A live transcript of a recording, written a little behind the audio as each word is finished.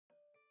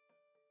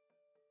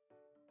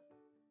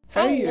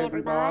Hey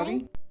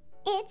everybody!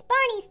 It's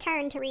Barney's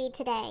turn to read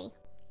today.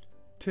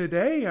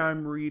 Today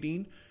I'm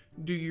reading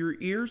Do Your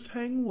Ears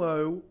Hang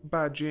Low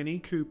by Jenny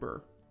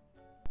Cooper.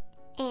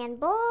 And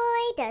boy,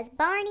 does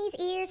Barney's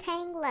ears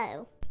hang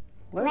low.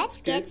 Let's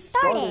get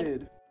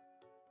started.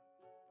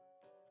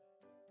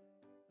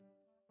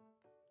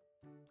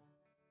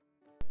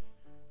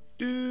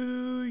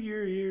 Do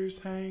your ears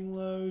hang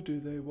low? Do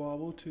they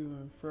wobble to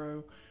and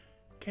fro?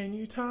 Can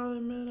you tie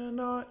them in a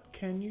knot?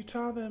 Can you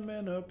tie them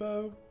in a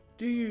bow?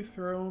 Do you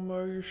throw them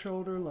over your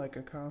shoulder like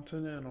a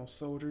continental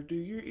soldier? Do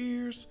your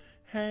ears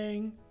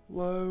hang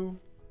low?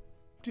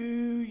 Do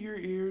your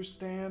ears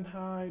stand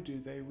high? Do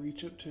they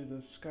reach up to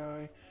the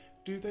sky?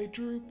 Do they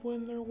droop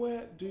when they're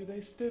wet? Do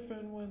they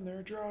stiffen when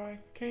they're dry?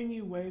 Can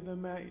you weigh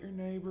them at your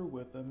neighbor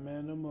with a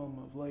minimum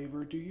of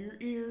labor? Do your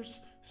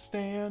ears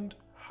stand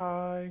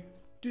high?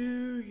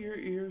 Do your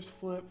ears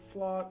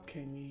flip-flop?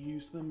 Can you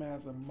use them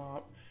as a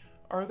mop?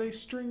 Are they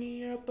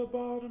stringy at the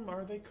bottom?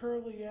 Are they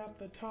curly at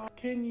the top?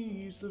 Can you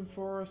use them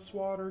for a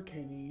swatter?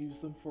 Can you use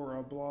them for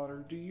a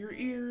blotter? Do your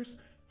ears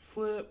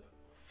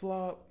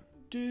flip-flop?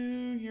 Do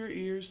your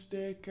ears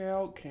stick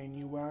out? Can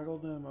you waggle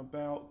them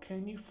about?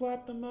 Can you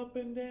flap them up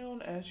and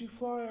down as you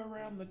fly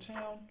around the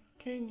town?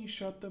 Can you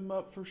shut them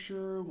up for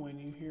sure when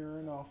you hear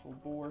an awful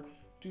bore?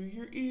 Do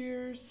your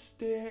ears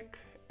stick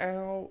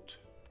out?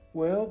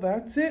 Well,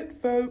 that's it,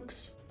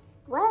 folks.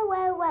 Whoa,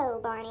 whoa, whoa,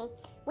 Barney.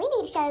 We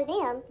need to show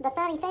them the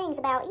funny things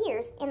about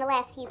ears in the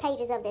last few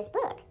pages of this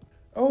book.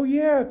 Oh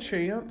yeah,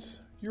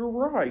 Chance. You're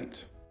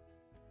right.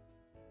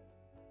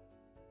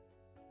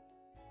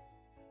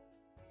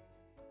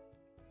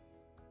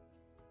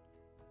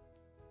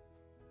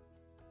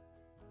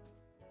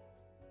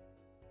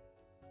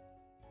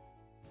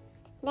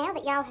 Now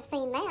that y'all have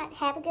seen that,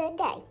 have a good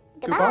day.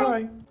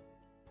 Goodbye.